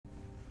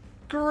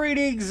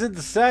Greetings and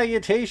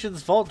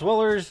salutations, Vault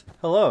Dwellers!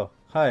 Hello.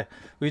 Hi.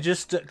 We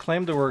just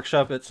claimed the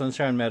workshop at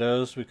Sunshine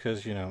Meadows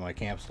because, you know, my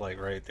camp's like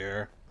right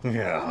there.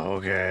 Yeah,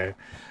 okay.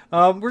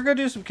 We're gonna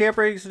do some camp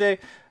ratings today.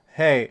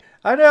 Hey,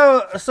 I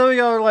know some of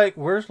y'all are like,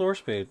 where's Lore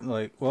Spade?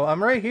 Like, well,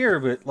 I'm right here,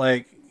 but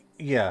like,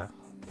 yeah.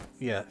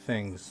 Yeah,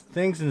 things.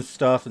 Things and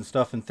stuff and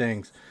stuff and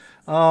things.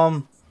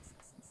 I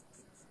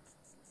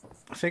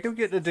think I'm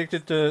getting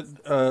addicted to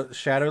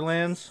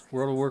Shadowlands,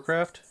 World of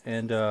Warcraft,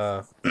 and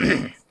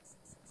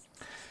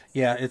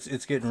yeah,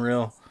 it's getting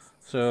real.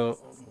 So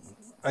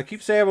I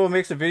keep saying I will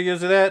make some videos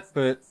of that,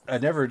 but I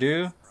never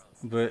do.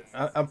 But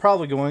I'm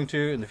probably going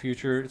to in the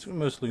future. It's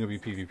mostly gonna be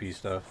PvP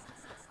stuff.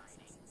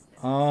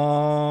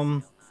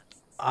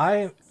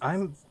 I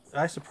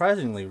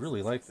surprisingly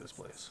really like this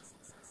place.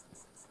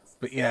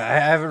 But yeah, I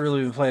haven't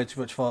really been playing too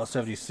much Fallout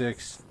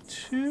 76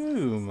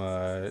 too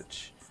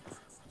much.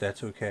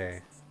 That's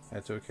okay.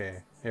 That's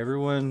okay.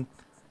 Everyone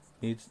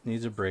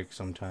needs a break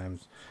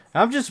sometimes.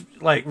 I'm just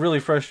like really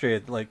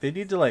frustrated. Like they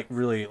need to like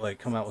really like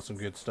come out with some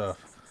good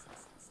stuff.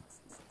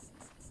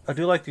 I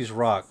do like these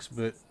rocks,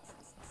 but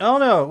I don't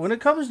know. When it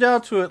comes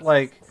down to it,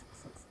 like,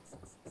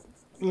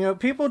 you know,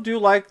 people do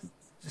like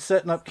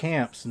setting up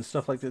camps and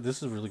stuff like that. This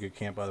is a really good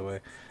camp, by the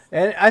way.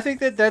 And I think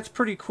that that's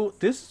pretty cool.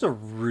 This is a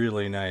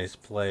really nice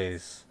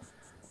place.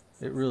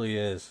 It really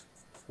is.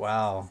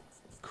 Wow.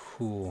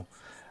 Cool.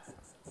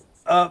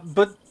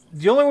 But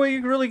the only way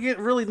you can really get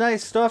really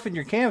nice stuff in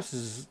your camps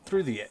is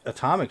through the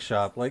atomic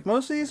shop. Like,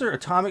 most of these are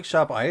atomic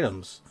shop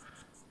items.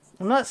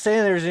 I'm not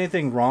saying there's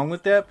anything wrong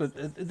with that, but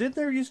didn't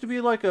there used to be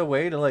like a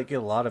way to like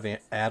get a lot of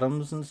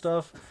atoms and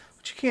stuff?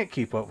 But you can't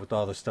keep up with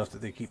all the stuff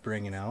that they keep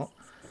bringing out.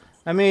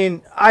 I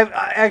mean, I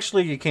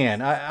actually you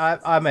can.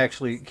 I'm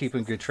actually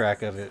keeping good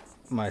track of it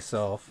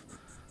myself.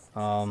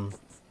 Yeah,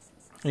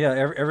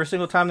 every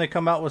single time they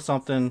come out with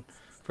something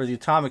for the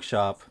atomic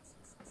shop,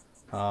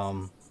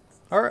 or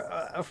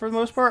for the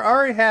most part, I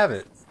already have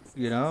it.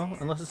 You know,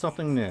 unless it's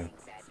something new.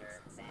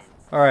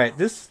 Alright,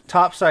 this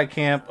topside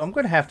camp, I'm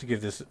going to have to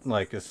give this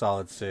like a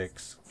solid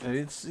 6.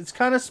 It's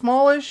kind of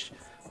smallish,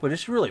 but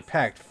it's really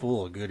packed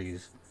full of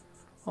goodies.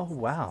 Oh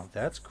wow,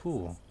 that's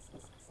cool.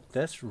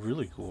 That's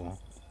really cool.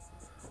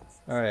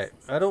 Alright,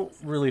 I don't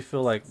really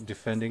feel like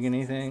defending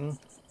anything.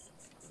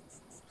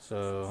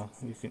 So,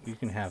 you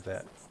can have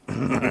that.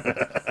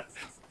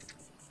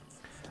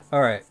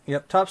 Alright,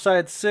 yep,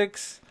 topside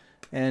 6.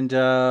 And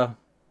I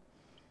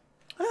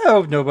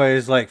hope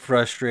nobody's like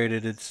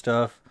frustrated and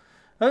stuff.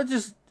 I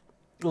just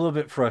a little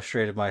bit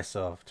frustrated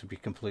myself, to be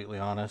completely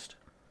honest.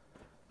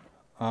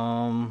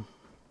 What?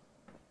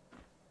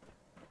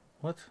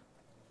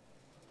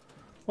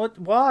 What?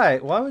 Why?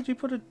 Why would you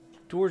put a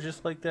door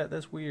just like that?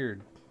 That's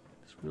weird.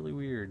 It's really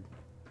weird.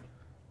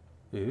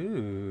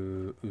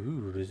 Ooh,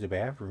 there's a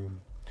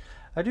bathroom.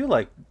 I do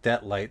like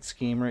that light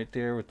scheme right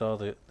there with all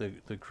the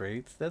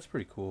crates. That's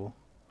pretty cool.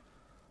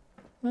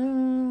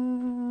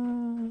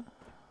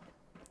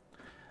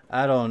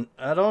 I don't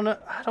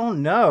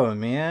know,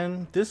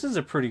 man. This is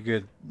a pretty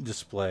good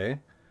display.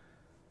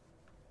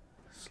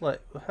 It's like,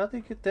 how'd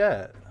they get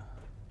that?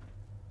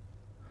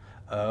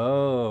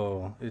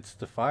 Oh, it's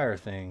the fire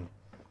thing.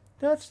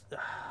 That's...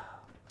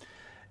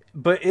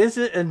 But is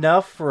it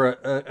enough for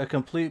a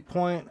complete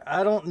point?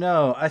 I don't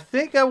know. I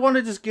think I want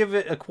to just give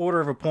it a quarter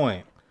of a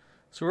point.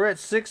 So we're at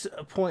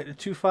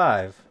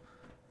 6.25.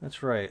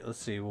 That's right. Let's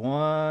see.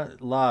 One,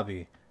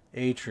 lobby,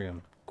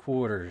 atrium,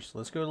 quarters.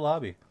 Let's go to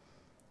lobby.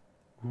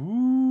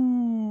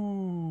 Ooh.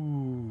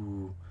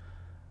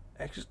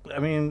 Actually, I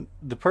mean,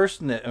 the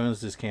person that owns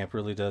this camp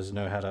really does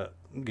know how to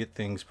get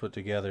things put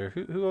together.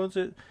 Who owns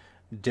it?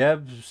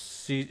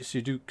 Dukes.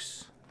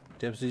 Dukes.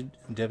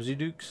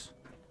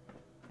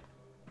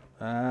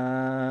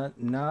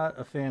 Not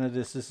a fan of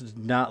this. This does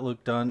not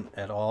look done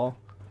at all.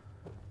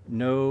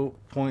 No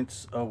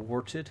points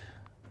awarded.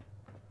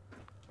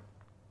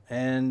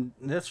 And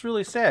that's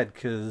really sad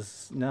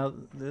because now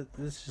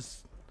this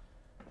just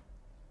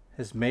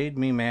has made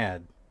me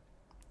mad.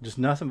 Just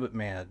nothing but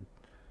mad.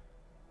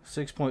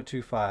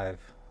 6.25.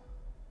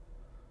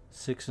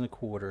 6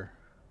 1/4.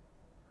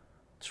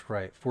 That's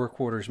right. 4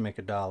 quarters make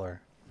 $1.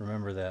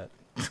 Remember that.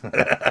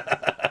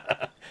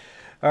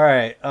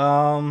 Alright,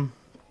 now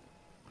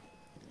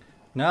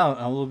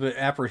I'm a little bit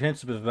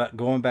apprehensive about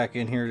going back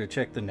in here to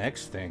check the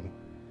next thing.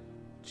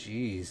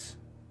 Jeez.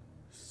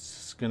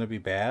 It's gonna be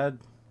bad.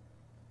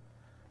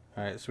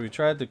 Alright, so we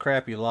tried the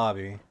crappy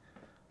lobby.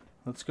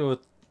 Let's go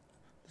with...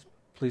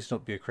 Please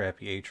don't be a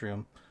crappy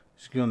atrium.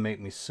 It's gonna make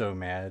me so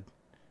mad.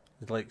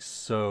 It's like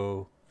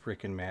so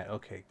freaking mad.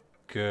 Okay,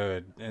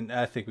 good. And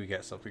I think we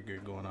got something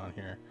good going on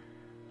here.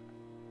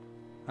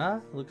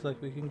 Looks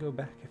like we can go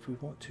back if we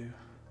want to.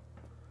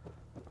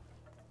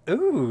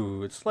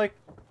 Ooh, it's like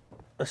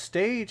a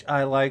stage.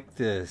 I like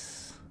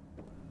this.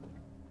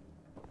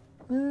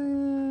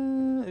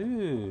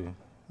 Ooh.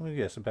 Let me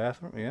guess, a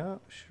bathroom? Yeah,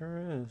 sure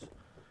is.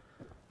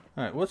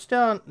 Alright, what's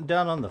down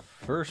on the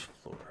first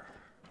floor?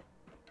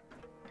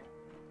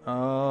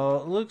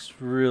 Looks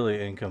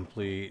really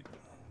incomplete.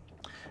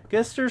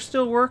 Guess they're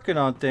still working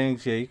on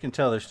things. Yeah, you can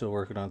tell they're still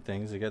working on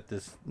things. They got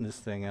this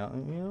thing out.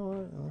 You know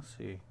what? Let's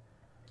see.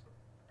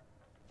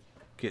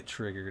 Get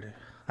triggered.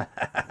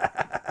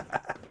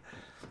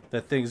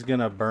 That thing's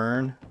gonna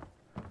burn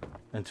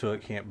until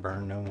it can't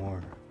burn no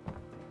more.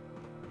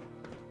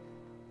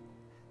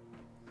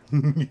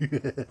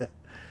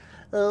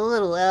 A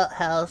little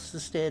outhouse, the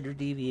standard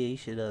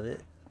deviation of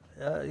it.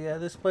 Yeah,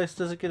 this place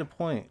doesn't get a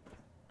point.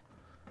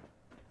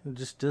 It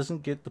just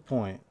doesn't get the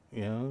point.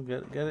 You know,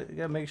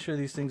 gotta make sure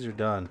these things are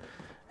done.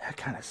 That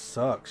kind of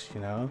sucks,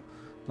 you know.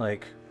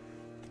 Like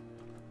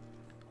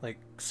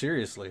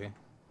seriously,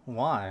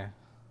 why?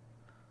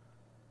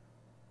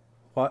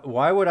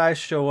 Why would I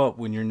show up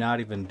when you're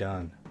not even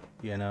done?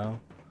 You know,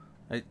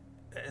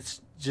 it's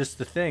just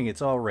the thing.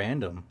 It's all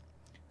random.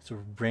 It's a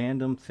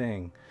random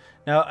thing.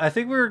 Now, I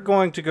think we're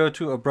going to go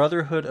to a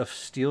Brotherhood of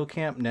Steel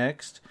camp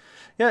next.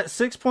 Yeah,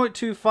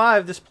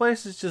 6.25. This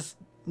place is just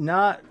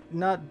not.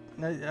 I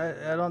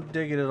don't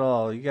dig it at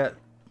all. You got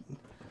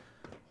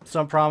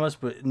some promise,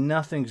 but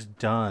nothing's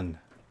done.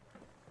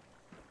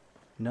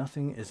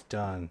 Nothing is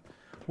done.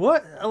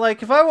 What?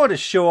 Like, if I want to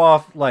show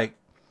off, like,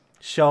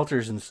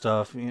 shelters and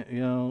stuff, you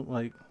know,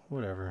 like,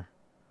 whatever.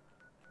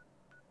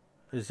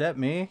 Is that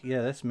me?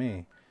 Yeah, that's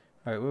me.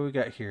 All right, what we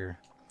got here?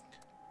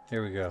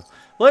 There we go.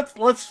 Let's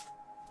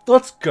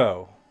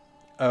go.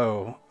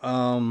 Oh,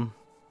 I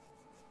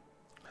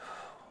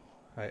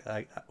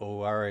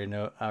already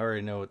know. I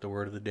already know what the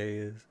word of the day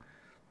is.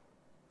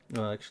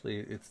 Well, actually,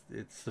 it's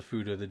the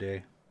food of the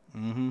day.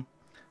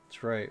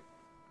 That's right.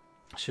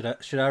 Should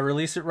I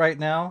release it right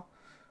now?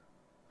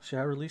 Should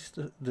I release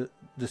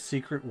the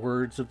secret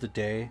words of the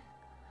day?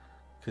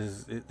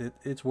 Because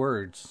it's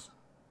words.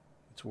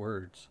 It's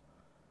words.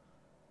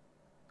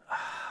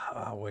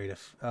 I'll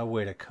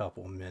wait a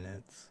couple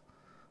minutes.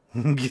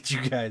 Get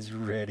you guys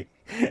ready.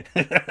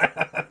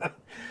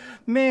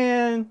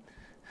 Man,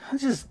 I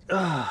just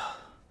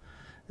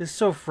it's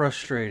so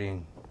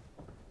frustrating.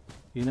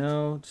 You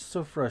know, it's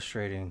so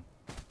frustrating.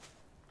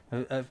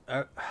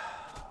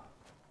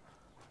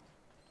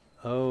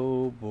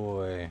 Oh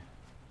boy.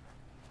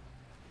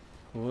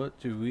 What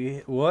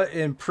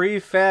in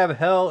prefab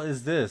hell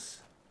is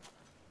this?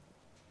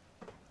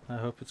 I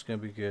hope it's gonna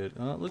be good.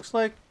 It looks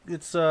like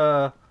it's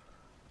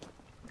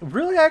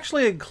really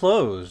actually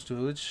enclosed,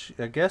 which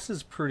I guess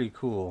is pretty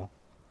cool.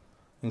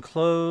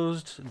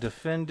 Enclosed,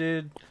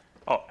 defended.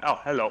 Oh,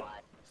 hello.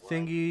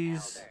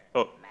 Thingies.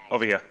 Oh,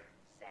 over here.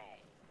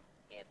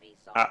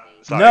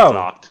 Sorry, no! it's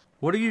locked.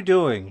 What are you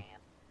doing?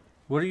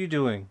 What are you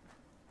doing?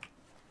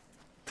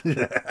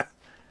 Ooh,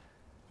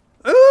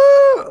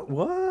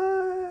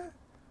 what?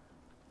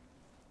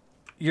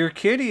 Your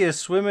kitty is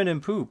swimming in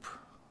poop.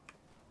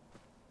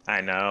 I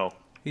know.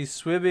 He's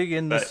swimming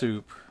in the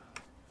soup.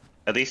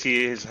 At least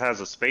he has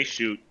a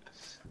spacesuit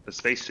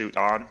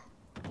on.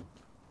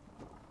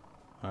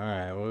 All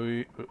right.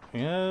 Well,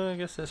 yeah, I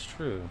guess that's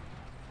true.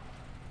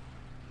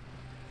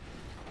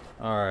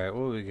 All right,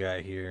 what we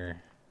got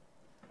here?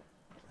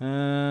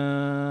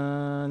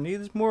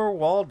 Needs more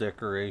wall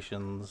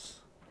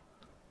decorations.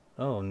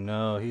 Oh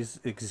no, he's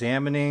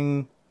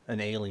examining an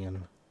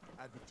alien.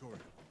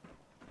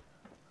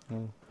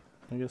 Well,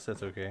 I guess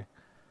that's okay.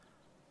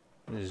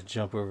 Just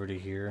jump over to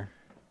here.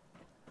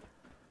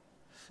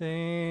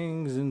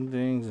 Things and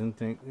things and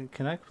things.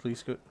 Can I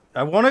please go?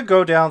 I want to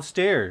go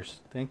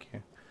downstairs. Thank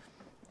you.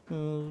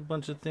 A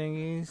bunch of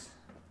thingies.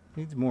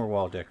 Needs more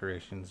wall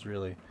decorations,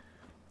 really.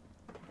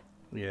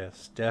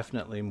 Yes,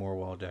 definitely more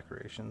wall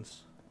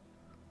decorations.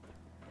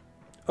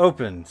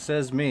 Open,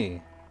 says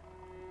me.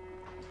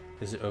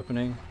 Is it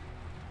opening?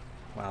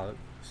 Wow,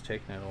 it's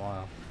taking it a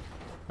while.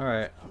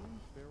 Alright.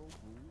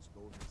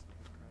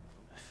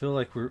 I feel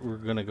like we're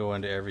gonna go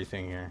into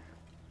everything here.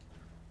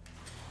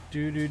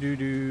 Do.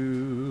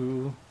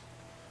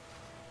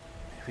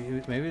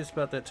 Maybe it's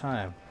about that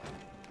time.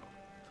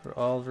 Put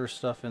all of her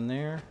stuff in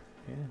there.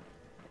 Yeah.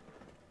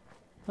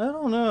 I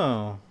don't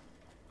know.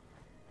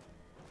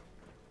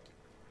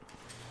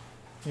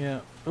 Yeah.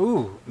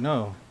 Ooh,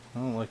 no. I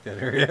don't like that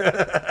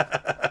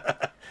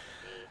area.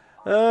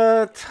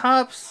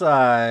 Top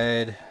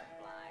side.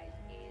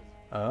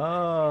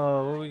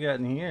 Oh, what we got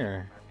in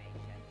here?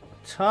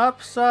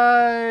 Top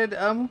side,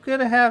 I'm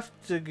gonna have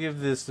to give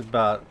this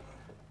about...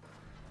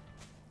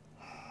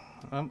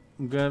 I'm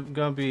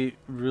gonna be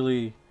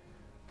really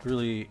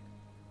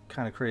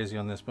kind of crazy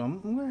on this, but I'm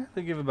gonna have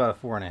to give it about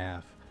a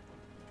 4.5.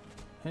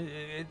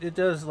 It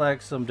does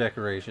lack some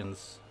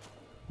decorations.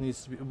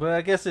 Needs to be, but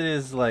I guess it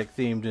is like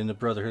themed in the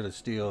Brotherhood of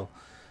Steel,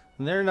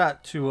 and they're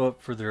not too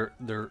up for their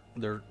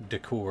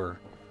decor.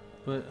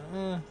 But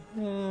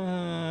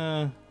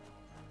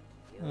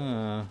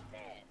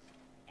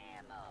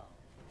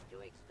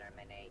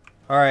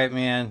all right,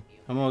 man.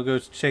 I'm gonna go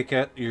check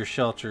out your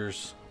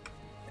shelters.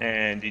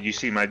 And did you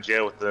see my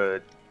jail with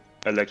the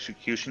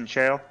electrocution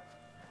chair?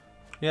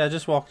 Yeah, I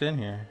just walked in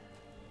here.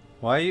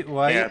 Why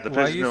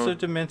are you so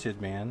demented,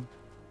 man?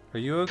 Are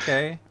you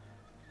okay?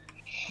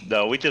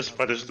 No, we just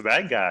punished the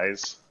bad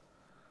guys.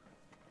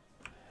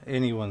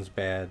 Anyone's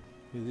bad.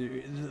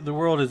 The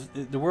world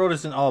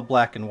isn't all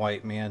black and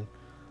white, man.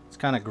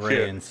 kind of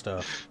gray Yeah. and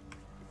stuff.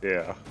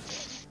 Yeah.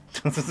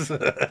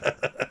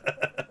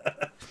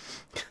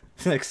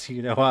 Next thing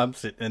you know, I'm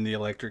sitting in the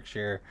electric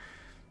chair.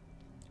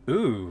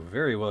 Ooh,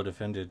 very well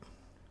defended.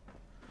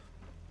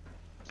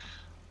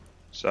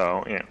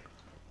 So yeah,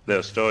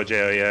 the storage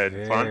area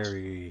in front.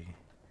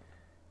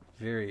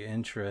 Very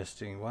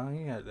interesting. Wow,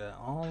 you got that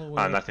all the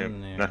way up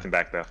in there. Nothing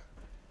back there.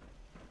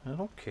 I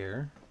don't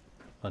care.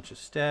 Bunch of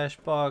stash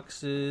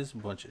boxes,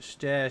 bunch of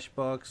stash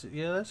boxes.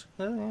 Yeah,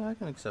 yeah, I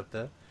can accept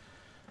that.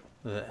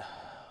 The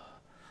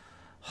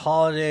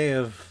holiday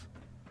of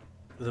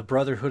the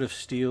Brotherhood of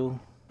Steel.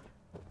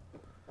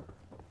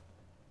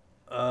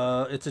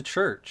 It's a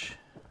church.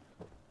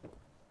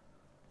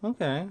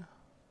 Okay.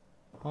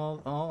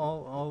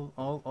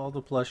 All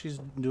the plushies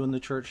doing the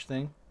church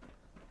thing.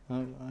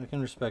 I can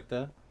respect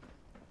that.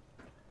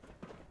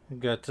 We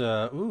got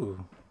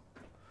ooh.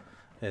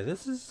 Yeah,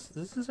 this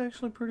is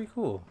actually pretty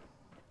cool.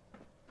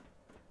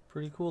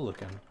 Pretty cool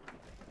looking.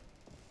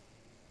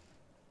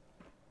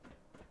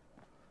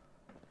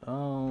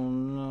 Oh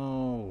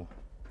no.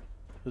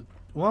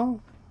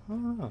 Well, I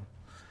don't know.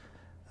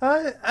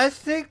 I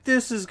think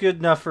this is good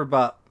enough for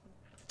about,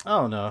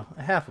 I don't know,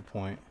 a half a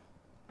point.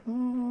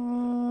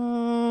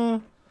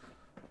 No.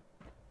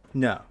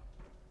 No.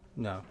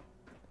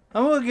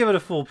 I'm gonna give it a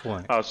full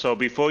point. Oh, so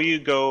before you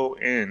go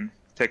in,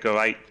 take a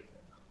right.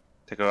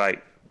 Take a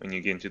right when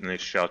you get into the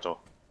next shelter.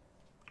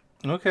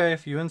 Okay,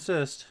 if you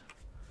insist.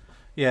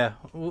 Yeah,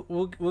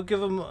 we'll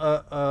give him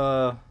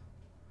a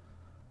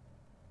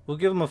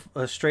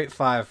straight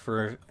 5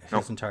 for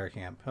his entire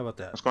camp. How about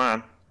that? What's going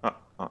on?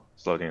 Oh,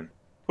 slow down.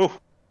 Whew.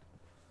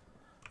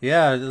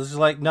 Yeah, there's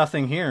like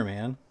nothing here,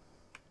 man.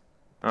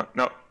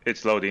 No,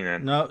 it's loading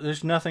in. No,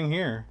 there's nothing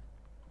here.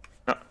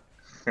 No,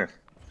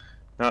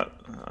 no,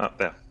 up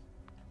there.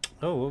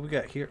 Oh, what we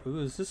got here? Ooh,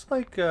 is this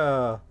like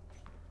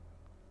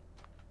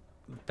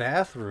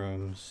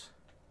bathrooms?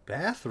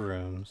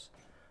 Bathrooms?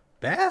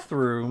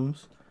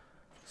 Bathrooms?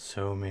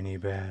 So many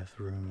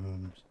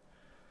bathrooms.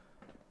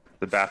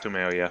 The bathroom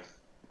area.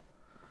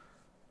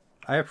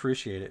 I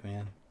appreciate it,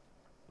 man.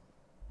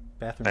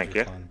 Bathrooms Thank are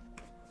you. fun.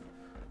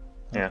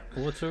 Yeah.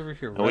 What's over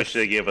here? I wish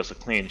they gave us a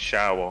clean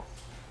shower,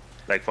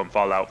 like from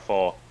Fallout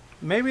 4.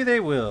 Maybe they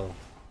will.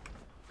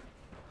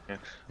 Yeah.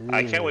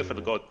 I can't wait for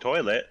the go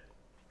toilet.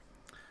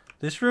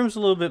 This room's a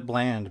little bit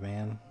bland,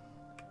 man.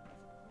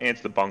 And it's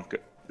the bunker.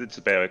 It's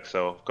the barracks,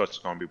 so of course it's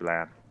gonna be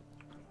bland.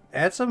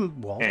 Add some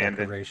wall And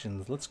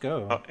decorations. Let's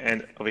go. Oh,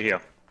 and over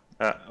here.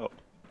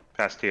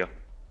 Past here.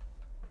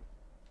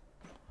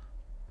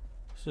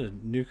 Is it a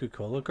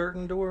Nuka-Cola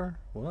curtain door?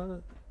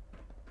 What?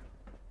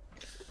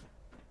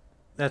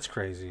 That's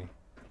crazy.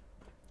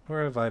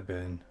 Where have I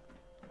been?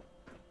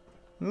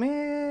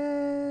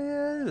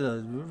 Man, this is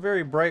a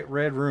very bright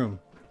red room.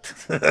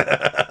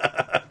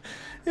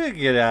 You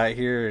get out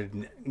here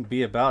and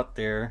be about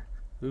there.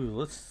 Ooh,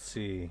 let's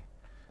see.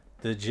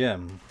 The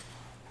gym.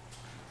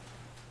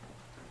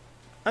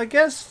 I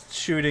guess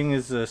shooting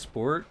is a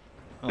sport.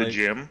 The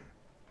gym.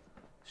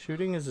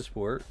 Shooting is a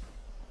sport.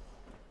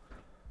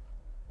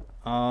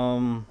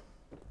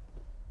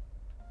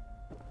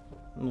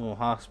 Little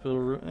hospital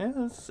room. Yeah,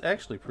 that's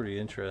actually pretty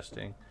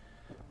interesting.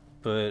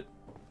 But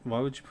why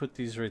would you put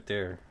these right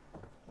there?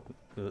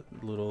 The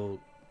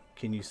little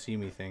can you see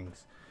me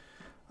things.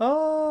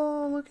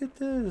 Oh, look at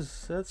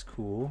this. That's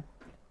cool.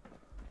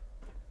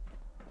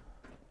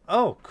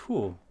 Oh,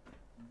 cool.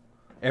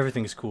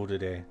 Everything's cool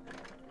today.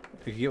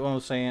 You get what I'm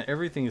saying?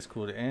 Everything is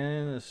cool.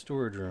 And a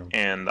storage room.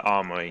 And the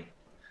armory.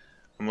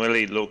 I'm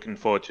really looking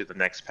forward to the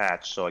next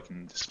patch so I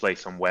can display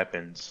some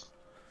weapons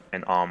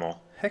and armor.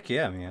 Heck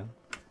yeah, man.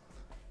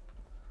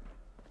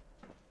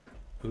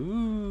 Ooh,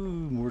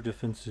 more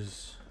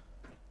defenses.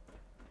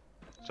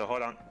 So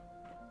hold on.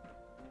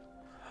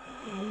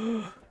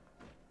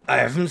 I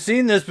haven't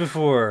seen this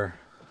before.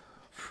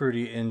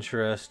 Pretty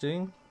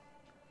interesting.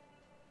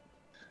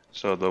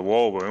 So the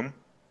war room.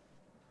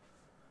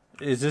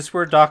 Is this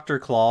where Dr.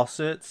 Claw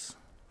sits?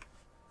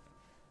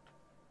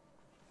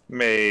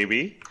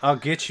 Maybe. I'll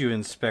get you,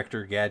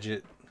 Inspector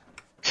Gadget.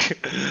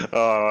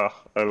 I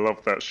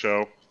love that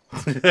show.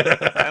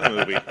 And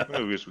movie. The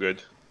movie was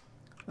good.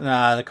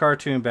 Nah, the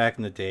cartoon back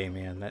in the day,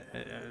 man. That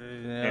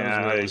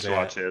Yeah, I used to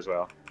watch it as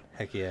well.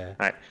 Heck yeah.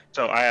 Alright,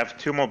 so I have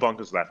 2 more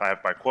bunkers left. I have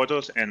my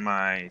quarters and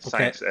my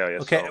science area.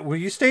 Okay, so will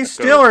you stay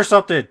still or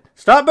something?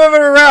 Stop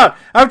moving around!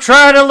 I'm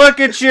trying to look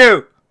at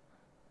you!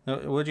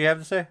 What'd you have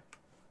to say?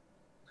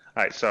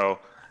 Alright, so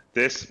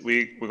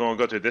we're going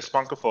to go to this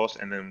bunker first,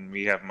 and then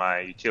we have my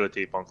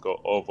utility bunker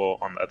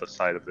over on the other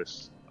side of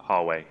this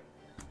hallway.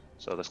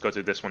 So let's go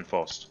to this one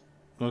first.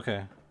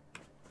 Okay.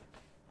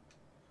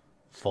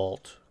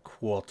 Vault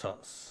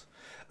Quartus.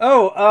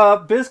 Oh,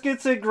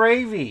 biscuits and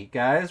gravy,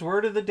 guys.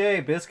 Word of the day.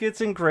 Biscuits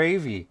and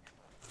gravy.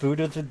 Food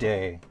of the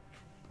day.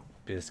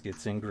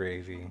 Biscuits and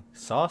gravy.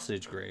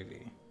 Sausage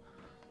gravy.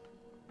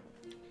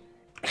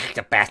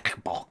 The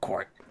basketball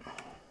court.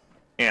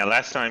 Yeah,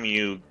 last time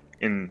you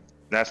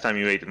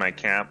ate at my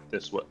camp,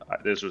 this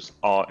was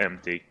all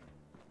empty.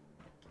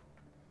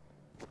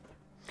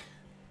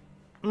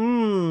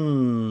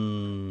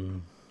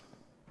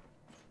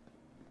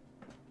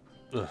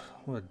 Ugh,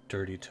 what a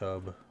dirty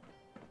tub.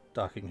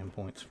 Docking him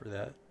points for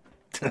that.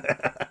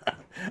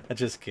 I'm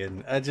just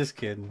kidding.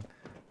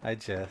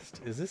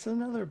 Is this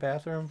another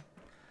bathroom?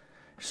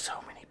 There's so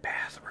many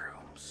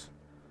bathrooms.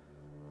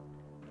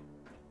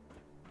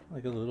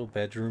 Like a little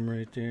bedroom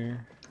right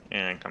there.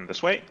 And come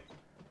this way.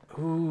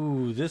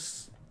 Ooh,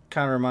 this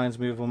kind of reminds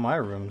me of one of my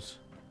rooms.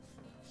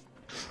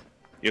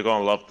 You're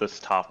gonna love this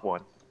top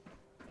one.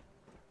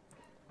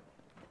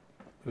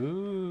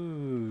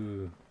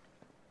 Ooh.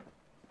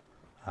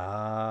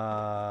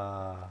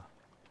 Ah.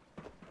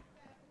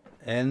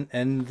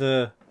 And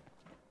the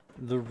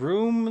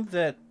room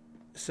that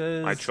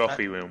says My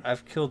trophy room.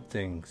 I've killed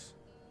things.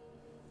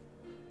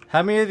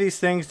 How many of these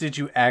things did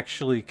you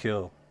actually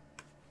kill?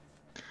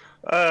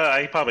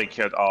 I probably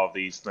killed all of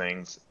these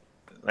things.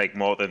 Like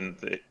more than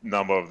the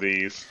number of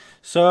these.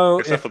 So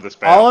Except if for this all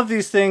battle. of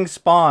these things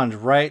spawned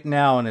right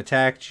now and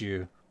attacked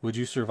you, would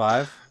you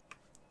survive?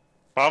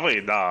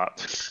 Probably not.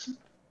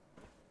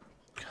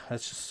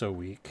 That's just so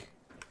weak.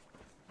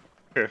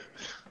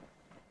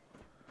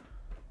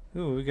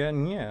 Ooh, we got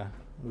yeah.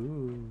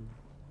 Ooh.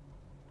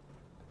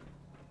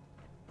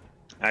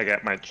 I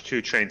got my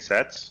 2 train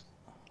sets.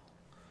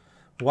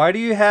 Why do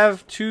you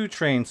have 2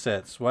 train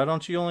sets? Why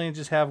don't you only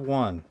just have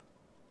 1?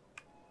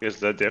 Is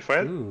that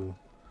different? Ooh,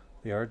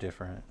 they are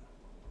different.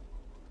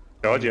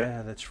 Told you.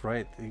 Yeah, that's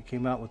right. They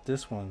came out with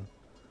this one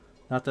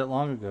not that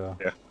long ago.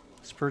 Yeah.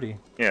 It's pretty.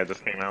 Yeah, it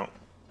just came out.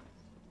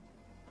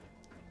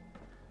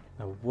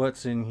 Now,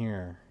 what's in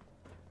here?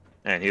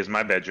 And here's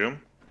my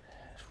bedroom.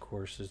 Of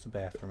course, there's the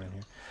bathroom in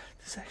here.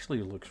 This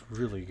actually looks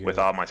really good. With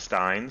all my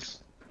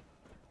steins.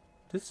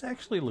 This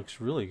actually looks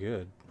really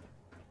good.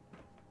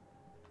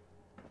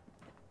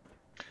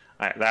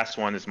 Alright, last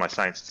one is my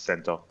science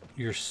center.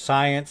 Your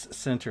science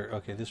center.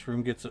 Okay, this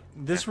room gets a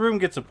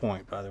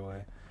point, by the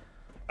way.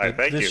 Alright,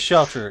 thank you. This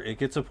shelter, it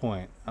gets a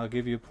point. I'll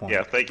give you a point.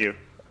 Yeah, thank you.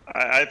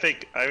 I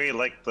think I really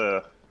like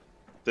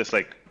this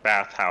like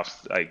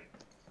bathhouse like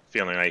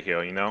feeling right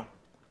here, you know?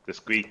 This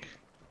Greek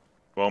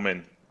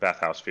Roman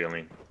bathhouse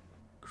feeling.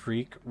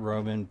 Greek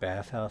Roman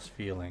bathhouse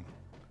feeling.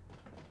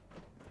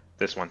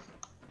 This one.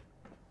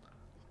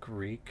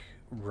 Greek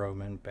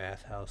Roman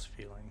bathhouse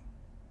feeling.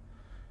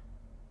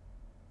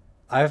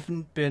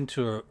 I've been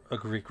to a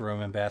Greek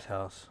Roman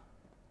bathhouse.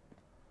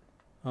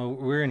 Oh,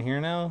 we're in here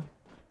now?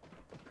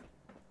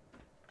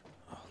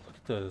 Oh, look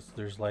at those.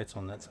 There's lights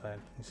on that side.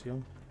 You see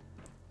them?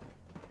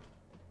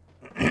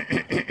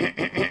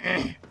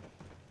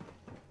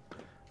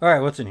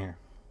 Alright, what's in here?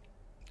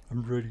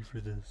 I'm ready for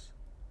this.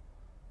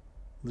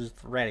 Just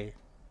ready.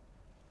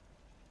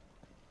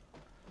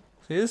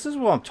 See, this is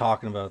what I'm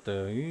talking about,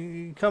 though.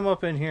 You come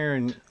up in here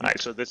and...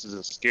 Alright, so this is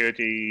a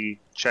security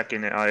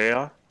check-in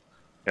area.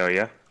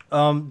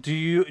 Do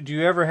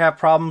you ever have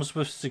problems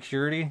with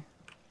security?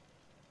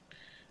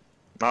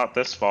 Not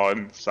this far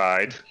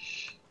inside.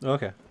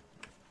 Okay.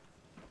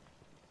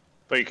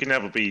 But you can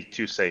never be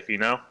too safe, you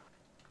know?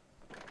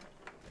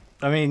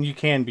 I mean, you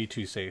can be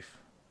too safe.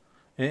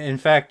 In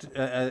fact,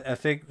 I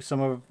think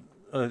some of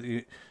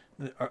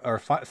our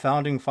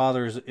founding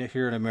fathers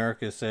here in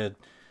America said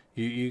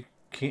you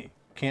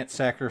can't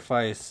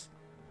sacrifice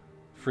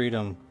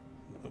freedom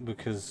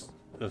because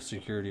of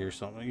security or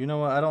something. You know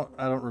what? I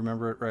don't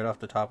remember it right off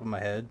the top of my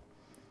head,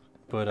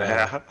 but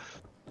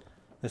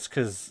that's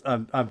because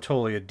I'm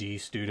totally a D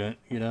student,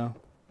 you know.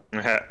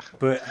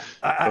 But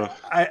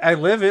I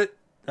live it.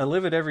 I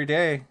live it every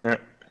day.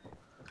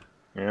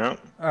 Yeah.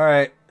 All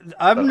right.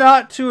 I'm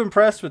not too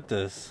impressed with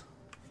this.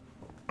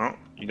 Oh,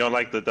 you don't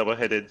like the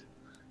double-headed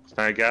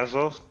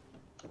Snagazzle?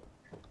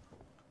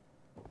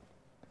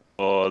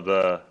 Or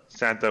the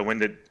Santa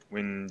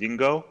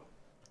Windingo?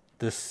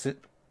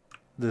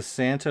 The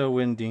Santa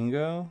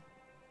Wendigo?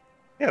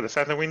 Yeah, the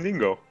Santa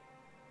Windingo.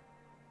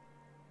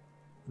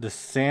 The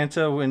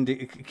Santa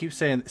Wendigo. Keep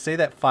say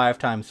that 5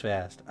 times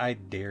fast. I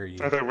dare you.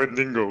 Santa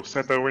Windingo,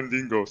 Santa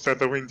Windingo,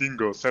 Santa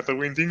Windingo, Santa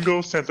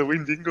Windingo, Santa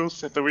Windingo,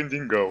 Santa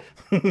Windingo.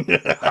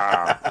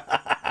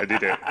 I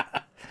did it.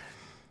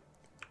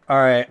 All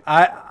right.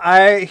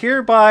 I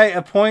hereby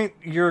appoint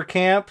your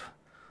camp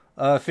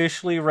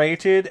officially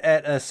rated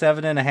at a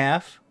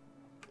 7.5.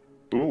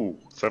 Ooh,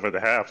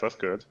 7.5. That's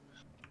good.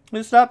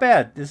 It's not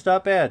bad. It's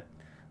not bad.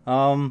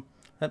 I'm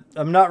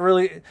not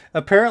really...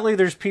 Apparently,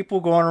 there's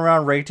people going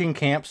around rating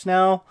camps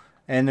now,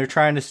 and they're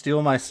trying to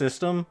steal my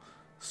system.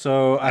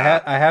 So I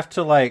have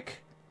to, like...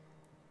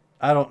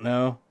 I don't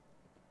know.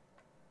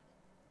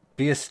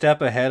 Be a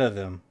step ahead of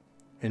them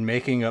in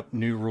making up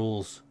new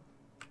rules.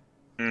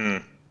 Hmm.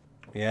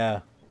 Yeah.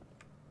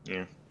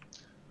 Yeah.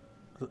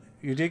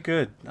 You did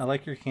good. I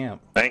like your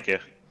camp. Thank you.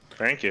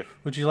 Thank you.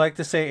 Would you like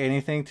to say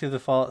anything to the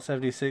Fallout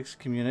 76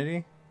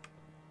 community?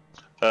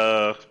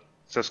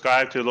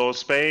 Subscribe to Lord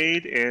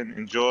Spade and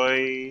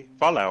enjoy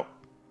Fallout.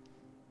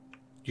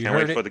 You Can't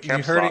heard wait for it. the camp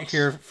You heard it slots.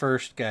 here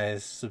first,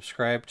 guys.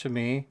 Subscribe to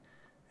me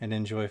and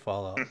enjoy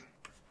Fallout.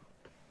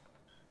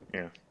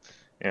 Yeah.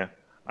 Yeah.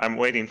 I'm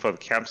waiting for the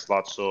camp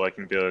slots so I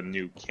can build a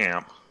new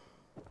camp.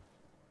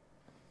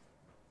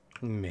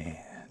 Man,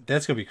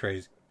 that's gonna be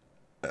crazy.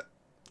 Yeah.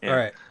 All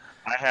right.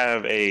 I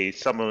have a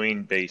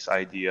submarine base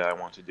idea I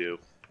want to do.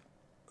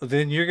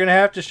 Then you're gonna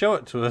have to show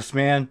it to us,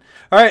 man.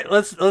 All right,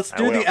 let's do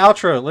the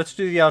outro. Let's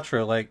do the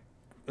outro. Like,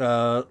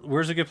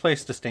 where's a good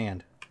place to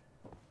stand?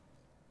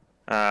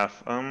 How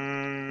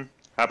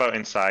about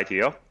inside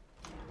here? All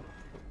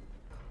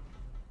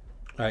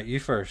right, you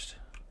first.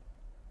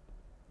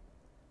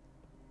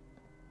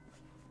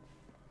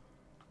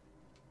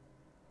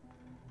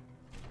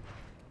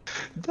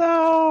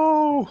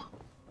 No.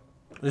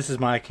 This is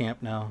my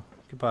camp now.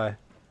 Goodbye.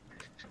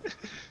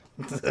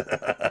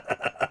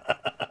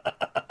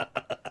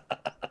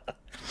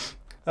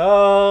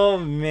 Oh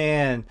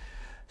man.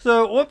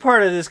 So what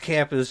part of this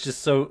camp is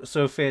just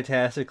so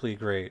fantastically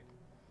great?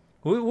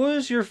 What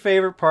was your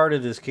favorite part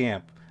of this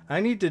camp? I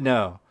need to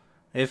know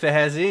if it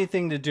has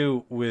anything to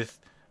do with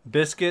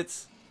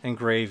biscuits and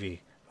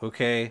gravy,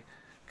 okay?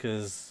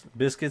 Because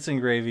biscuits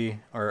and gravy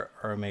are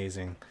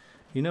amazing.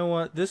 You know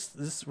what?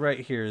 This right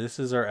here, this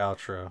is our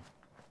outro.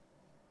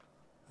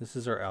 This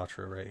is our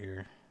outro right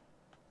here.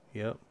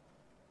 Yep.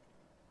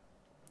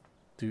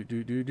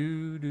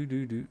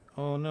 Do.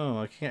 Oh no,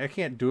 I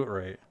can't do it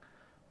right.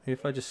 Maybe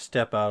if I just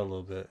step out a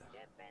little bit.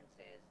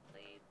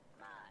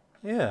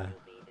 Yeah.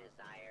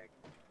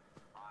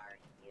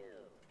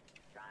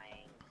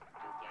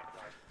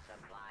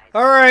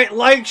 Alright,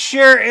 like,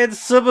 share, and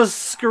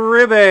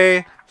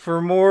subscribe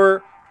for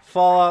more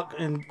Fallout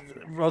and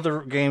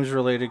other games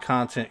related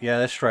content. Yeah,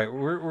 that's right.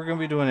 We're going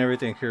to be doing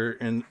everything here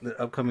in the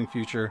upcoming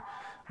future.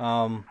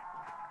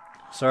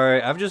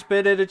 Sorry, I've just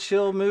been in a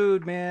chill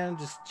mood, man.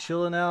 Just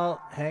chilling out,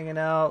 hanging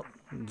out,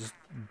 just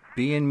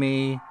being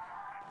me,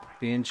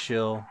 being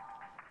chill.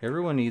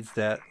 Everyone needs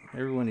that.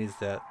 Everyone needs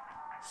that.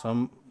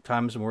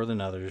 Sometimes more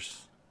than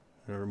others.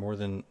 Or more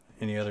than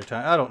any other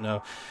time. I don't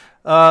know.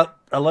 I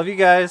love you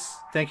guys.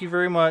 Thank you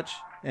very much.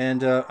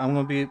 And I'm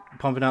going to be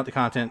pumping out the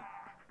content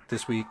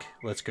this week.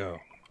 Let's go.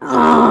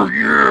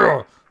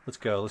 Yeah! Let's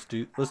go. Let's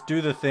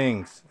do the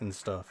things and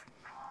stuff.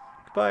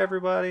 Goodbye,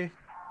 everybody.